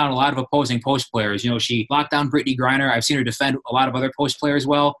lock down a lot of opposing post players. She locked down Brittany Griner. I've seen her defend a lot of other post players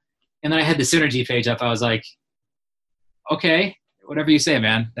well." And then I had the synergy page up. I was like, "Okay, whatever you say,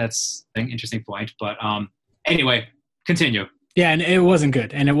 man. That's an interesting point." But anyway, continue. Yeah, and it wasn't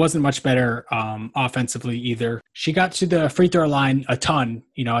good, and it wasn't much better offensively either. She got to the free throw line a ton.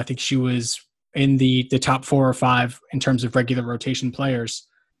 I think she was in the top 4 or 5 in terms of regular rotation players.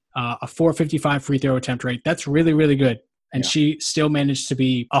 A 4.55 free throw attempt rate. That's really, really good. And she still managed to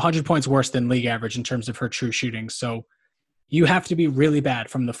be 100 points worse than league average in terms of her true shooting. So you have to be really bad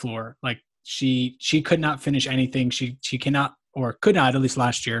from the floor. Like she could not finish anything. She cannot, or could not, at least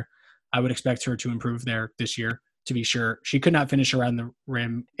last year. I would expect her to improve there this year, to be sure. She could not finish around the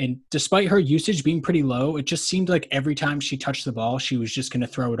rim. And despite her usage being pretty low, it just seemed like every time she touched the ball, she was just going to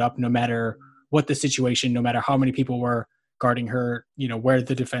throw it up no matter what the situation, no matter how many people were guarding her, where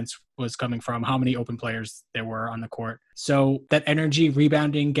the defense was coming from, how many open players there were on the court. So that energy,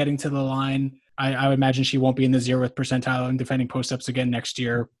 rebounding, getting to the line, I would imagine she won't be in the 0th percentile in defending post-ups again next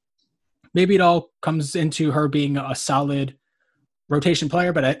year. Maybe it all comes into her being a solid rotation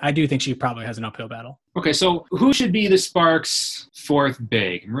player, but I do think she probably has an uphill battle. Okay, so who should be the Sparks' 4th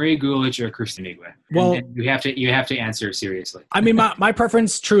big, Marie Gulick or Christina Nigwe? Well, and you have to answer seriously. I mean, my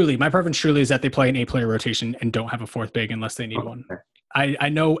preference truly is that they play an 8-player rotation and don't have a 4th big unless they need one. I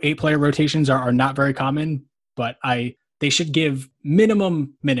know 8-player rotations are not very common, but they should give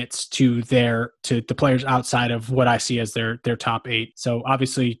minimum minutes to the players outside of what I see as their top 8. So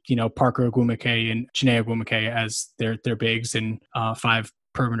obviously, Parker Ogwumike and Chiney Ogwumike as their bigs and 5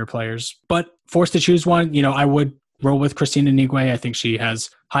 perimeter players. But forced to choose one, I would roll with Christina Nigwe. I think she has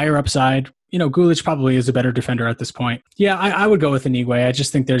higher upside. Gulick probably is a better defender at this point. Yeah, I would go with Nigwe. I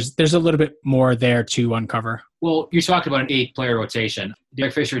just think there's a little bit more there to uncover. Well, you talked about an 8-player rotation.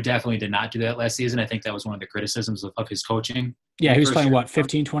 Derek Fisher definitely did not do that last season. I think that was one of the criticisms of his coaching. Yeah, he was playing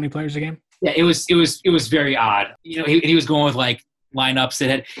 15, 20 players a game? Yeah, it was very odd. He was going with like lineups that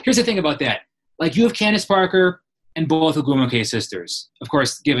had. Here's the thing about that. Like you have Candace Parker and both Ogwumike sisters. Of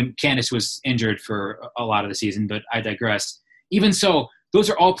course, given Candace was injured for a lot of the season, but I digress. Even so, those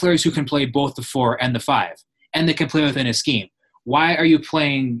are all players who can play both the 4 and the 5, and they can play within a scheme. Why are you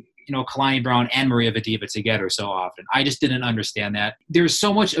playing, Kalani Brown and Maria Vadeeva together so often? I just didn't understand that. There's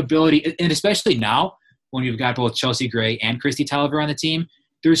so much ability, and especially now when you've got both Chelsea Gray and Christy Tolliver on the team,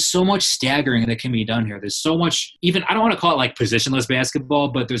 there's so much staggering that can be done here. There's so much, even, I don't want to call it like positionless basketball,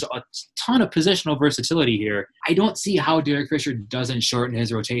 but there's a ton of positional versatility here. I don't see how Derek Fisher doesn't shorten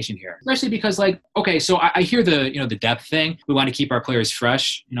his rotation here, especially because so I hear the depth thing. We want to keep our players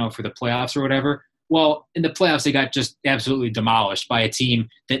fresh, for the playoffs or whatever. Well, in the playoffs, they got just absolutely demolished by a team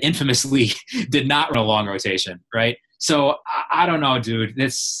that infamously did not run a long rotation, right? So I don't know, dude.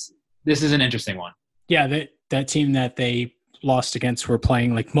 This is an interesting one. Yeah, that team that they lost against were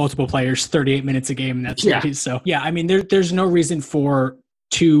playing like multiple players 38 minutes a game in that series. Yeah. So yeah, I mean, there's no reason for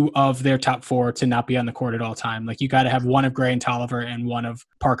 2 of their top 4 to not be on the court at all time. Like you got to have one of Gray and Tolliver and one of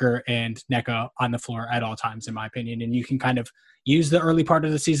Parker and Nneka on the floor at all times, in my opinion. And you can kind of use the early part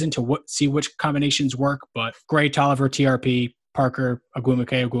of the season to see which combinations work. But Gray, Tolliver, TRP, Parker,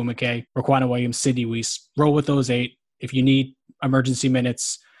 Ogwumike, Raquana Williams, Sydney Weiss, roll with those 8. If you need emergency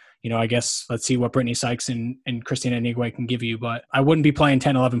minutes, I guess let's see what Brittany Sykes and Christina Nigwe can give you. But I wouldn't be playing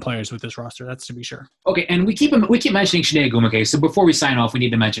 10, 11 players with this roster. That's to be sure. Okay, and we keep mentioning Chiney Ogwumike. So before we sign off, we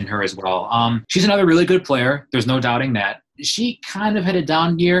need to mention her as well. She's another really good player. There's no doubting that. She kind of had a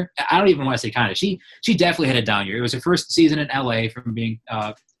down year. I don't even want to say kind of. She definitely had a down year. It was her first season in LA from being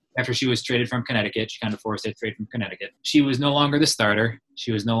after she was traded from Connecticut. She kind of forced a trade from Connecticut. She was no longer the starter.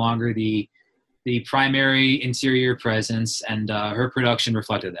 She was no longer the primary interior presence, and her production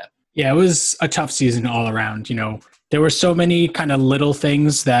reflected that. Yeah, it was a tough season all around. There were so many kind of little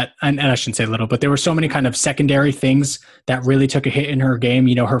things that, and I shouldn't say little, but there were so many kind of secondary things that really took a hit in her game.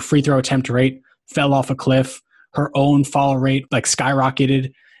 You know, her free throw attempt rate fell off a cliff. Her own foul rate like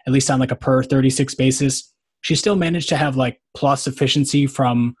skyrocketed, at least on like a per 36 basis. She still managed to have like plus efficiency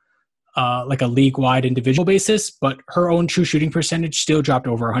from like a league-wide individual basis, but her own true shooting percentage still dropped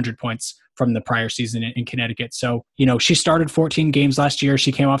over 100 points from the prior season in Connecticut. So, you know, she started 14 games last year.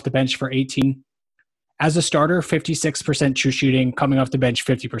 She came off the bench for 18. As a starter, 56% true shooting, coming off the bench,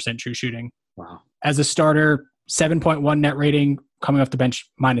 50% true shooting. Wow. As a starter, 7.1 net rating, coming off the bench,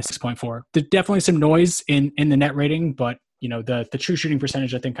 minus 6.4. There's definitely some noise in the net rating, but, you know, the true shooting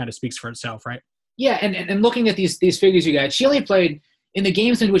percentage, I think, kind of speaks for itself, right? Yeah, and looking at these figures you got, she only played, in the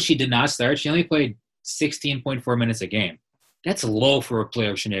games in which she did not start, she only played 16.4 minutes a game. That's low for a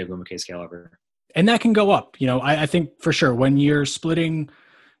player of Chiney Ogwumike's caliber. And that can go up. You know, I think for sure when you're splitting,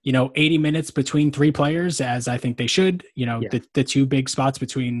 you know, 80 minutes between three players, as I think they should, you know, the two big spots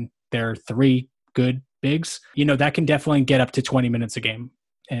between their three good bigs, you know, that can definitely get up to 20 minutes a game.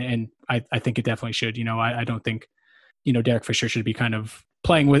 And I think it definitely should. You know, I don't think, you know, Derek Fisher should be kind of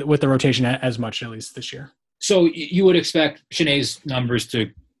playing with the rotation as much, at least this year. So you would expect Chiney's numbers to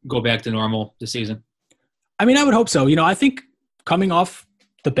go back to normal this season? I mean, I would hope so. You know, I think coming off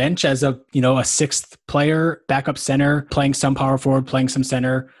the bench as a, you know, a sixth player, backup center, playing some power forward, playing some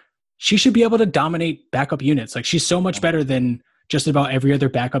center, she should be able to dominate backup units. Like, she's so much better than just about every other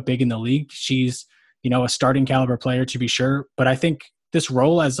backup big in the league. She's, you know, a starting caliber player to be sure. But I think this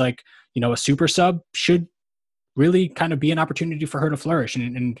role as like, you know, a super sub should really kind of be an opportunity for her to flourish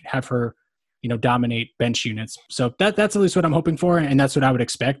and have her, you know, dominate bench units. So that's at least what I'm hoping for. And that's what I would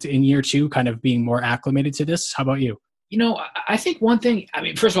expect in year two, kind of being more acclimated to this. How about you? You know, I think one thing, I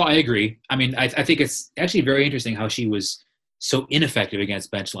mean, first of all, I agree. I mean, I think it's actually very interesting how she was so ineffective against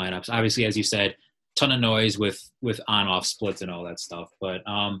bench lineups. Obviously, as you said, ton of noise with on-off splits and all that stuff. But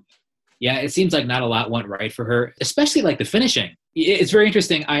yeah, it seems like not a lot went right for her, especially like the finishing. It's very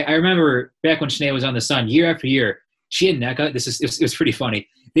interesting. I remember back when Chiney was on the Sun, year after year, she and Nneka, it was pretty funny.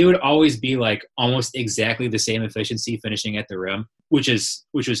 They would always be like almost exactly the same efficiency finishing at the rim, which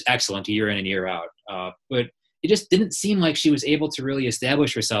was excellent year in and year out. But it just didn't seem like she was able to really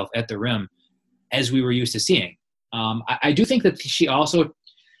establish herself at the rim as we were used to seeing. I do think that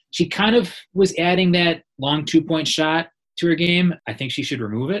she kind of was adding that long 2-point shot to her game. I think she should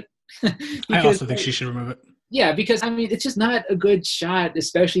remove it. I also think she should remove it. Yeah, because, I mean, it's just not a good shot,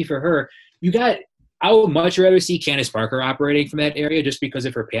 especially for her. I would much rather see Candace Parker operating from that area just because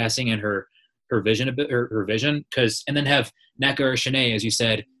of her passing and her vision a bit, her vision, and then have Nneka or Chiney, as you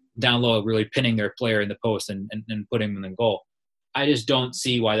said, down low, really pinning their player in the post and putting them in goal. I just don't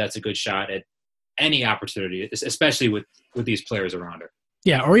see why that's a good shot at any opportunity, especially with these players around her.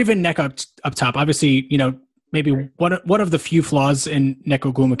 Yeah, or even Nneka up top. Obviously, you know, maybe one of the few flaws in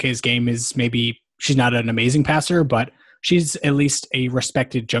Nneka Ogwumike's game is maybe she's not an amazing passer, but she's at least a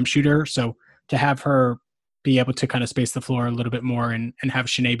respected jump shooter. So to have her be able to kind of space the floor a little bit more and have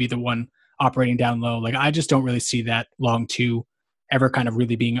Chiney be the one operating down low, like, I just don't really see that long two ever kind of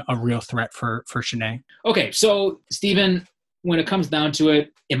really being a real threat for Chiney. Okay, so Stephen, when it comes down to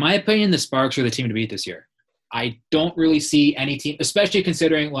it, in my opinion, the Sparks are the team to beat this year. I don't really see any team, especially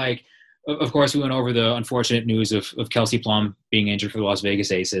considering, like, of course, we went over the unfortunate news of Kelsey Plum being injured for the Las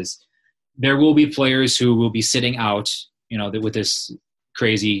Vegas Aces. There will be players who will be sitting out, you know, with this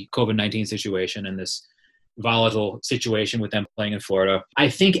crazy COVID-19 situation and this volatile situation with them playing in Florida. I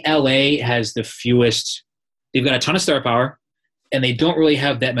think LA has the fewest. They've got a ton of star power, and they don't really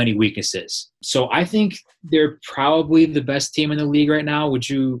have that many weaknesses. So I think they're probably the best team in the league right now. Would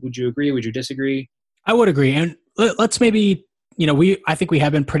you agree? Would you disagree? I would agree. And let's maybe, you know, I think we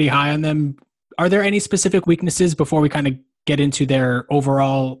have been pretty high on them. Are there any specific weaknesses before we kind of get into their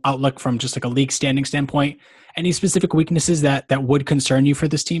overall outlook from just like a league standing standpoint? Any specific weaknesses that would concern you for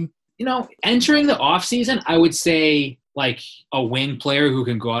this team? You know, entering the offseason, I would say like a wing player who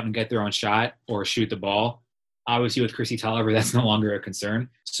can go out and get their own shot or shoot the ball. Obviously, with Chrissy Tolliver, that's no longer a concern.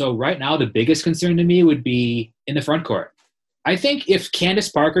 So right now, the biggest concern to me would be in the front court. I think if Candace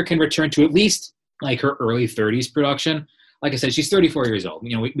Parker can return to at least like her early 30s production, like I said, she's 34 years old.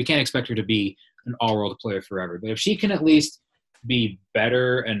 You know, we can't expect her to be an all-world player forever. But if she can at least be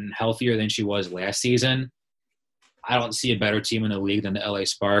better and healthier than she was last season, I don't see a better team in the league than the LA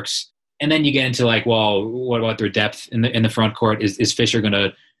Sparks. And then you get into like, well, what about their depth in the front court? Is Fisher going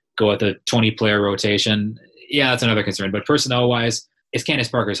to go with a 20-player rotation? Yeah, that's another concern. But personnel-wise, it's Candace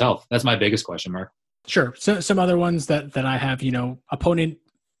Parker's health. That's my biggest question mark. Sure. So some other ones that I have, you know, opponent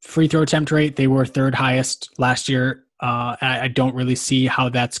free throw attempt rate, they were third highest last year I don't really see how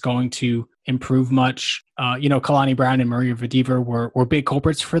that's going to improve much. Kalani Brown and Maria Vadiva were big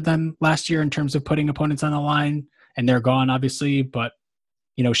culprits for them last year in terms of putting opponents on the line, and they're gone, obviously. But,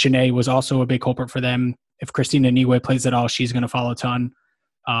 Shanae was also a big culprit for them. If Christina Niwe plays at all, she's going to fall a ton.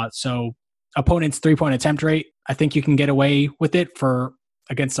 So opponents' 3-point attempt rate, I think you can get away with it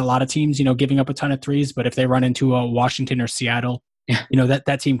against a lot of teams, giving up a ton of threes. But if they run into a Washington or Seattle,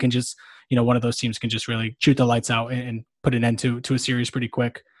 that team can just, one of those teams can just really shoot the lights out and put an end to a series pretty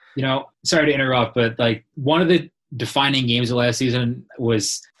quick. Sorry to interrupt, but like one of the defining games of last season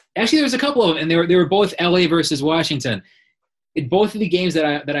was actually there was a couple of them, and they were both LA versus Washington. In both of the games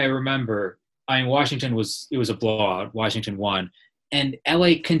that I remember, Washington was a blowout. Washington won, and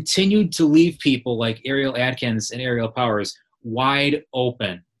LA continued to leave people like Ariel Atkins and Ariel Powers wide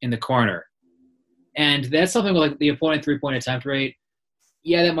open in the corner, and that's something like the opponent 3-point attempt rate.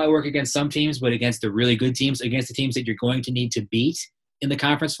 Yeah, that might work against some teams, but against the really good teams, against the teams that you're going to need to beat in the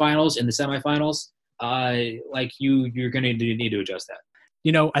conference finals, in the semifinals, you're going to need to adjust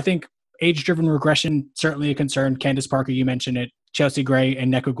that. I think age-driven regression, certainly a concern. Candace Parker, you mentioned it. Chelsea Gray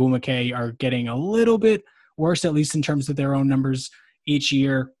and Nneka Ogwumike are getting a little bit worse, at least in terms of their own numbers each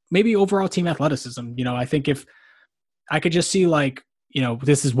year. Maybe overall team athleticism. I think if I could just see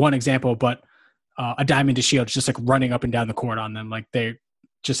this is one example, but a Diamond DeShields just like running up and down the court on them. Like they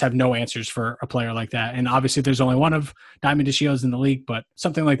just have no answers for a player like that. And obviously there's only one of Diamond DeShields in the league, but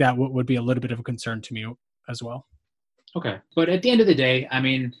something like that would be a little bit of a concern to me as well. Okay. But at the end of the day,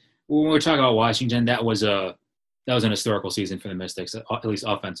 when we're talking about Washington, that was an historical season for the Mystics, at least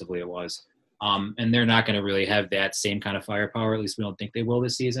offensively it was. And they're not going to really have that same kind of firepower. At least we don't think they will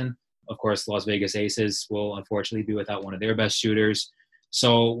this season. Of course, Las Vegas Aces will unfortunately be without one of their best shooters.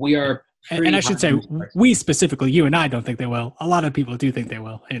 So we are and I should say, we specifically, you and I don't think they will. A lot of people do think they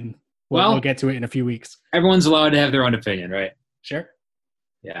will, and we'll get to it in a few weeks. Everyone's allowed to have their own opinion, right? Sure.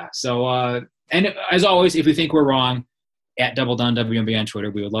 Yeah. So, and as always, if you think we're wrong, at Double Down WNBA on Twitter,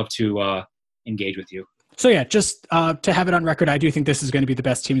 we would love to engage with you. So, yeah, just to have it on record, I do think this is going to be the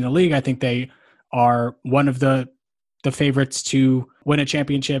best team in the league. I think they are one of the favorites to win a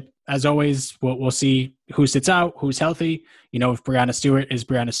championship. As always, we'll see who sits out, who's healthy. If Breanna Stewart is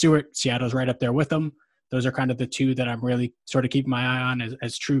Breanna Stewart, Seattle's right up there with them. Those are kind of the two that I'm really sort of keeping my eye on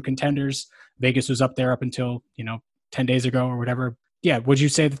as true contenders. Vegas was up there up until, 10 days ago or whatever. Yeah, would you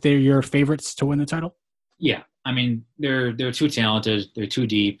say that they're your favorites to win the title? Yeah. They're too talented. They're too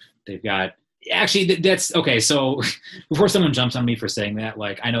deep. They've got – actually, that's – okay, so before someone jumps on me for saying that,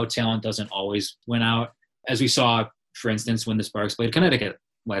 I know talent doesn't always win out. As we saw, for instance, when the Sparks played Connecticut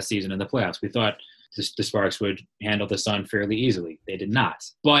last season in the playoffs, we thought the Sparks would handle the Sun fairly easily. They did not.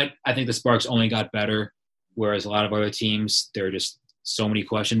 But I think the Sparks only got better, whereas a lot of other teams, there are just so many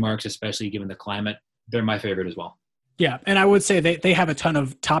question marks, especially given the climate. They're my favorite as well. Yeah, and I would say they have a ton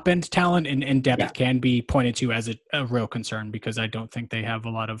of top-end talent, and depth can be pointed to as a real concern because I don't think they have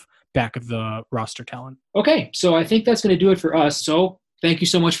a lot of back-of-the-roster talent. Okay, so I think that's going to do it for us. So thank you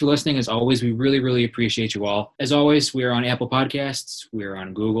so much for listening. As always, we really, really appreciate you all. As always, we are on Apple Podcasts. We're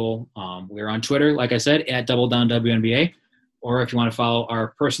on Google. We're on Twitter, like I said, at Double Down WNBA. Or if you want to follow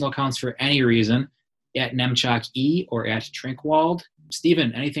our personal accounts for any reason, at NemchokE or at Trinkwald.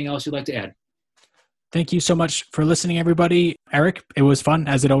 Steven, anything else you'd like to add? Thank you so much for listening, everybody. Eric, it was fun,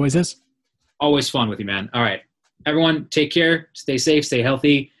 as it always is. Always fun with you, man. All right. Everyone, take care. Stay safe, stay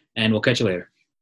healthy, and we'll catch you later.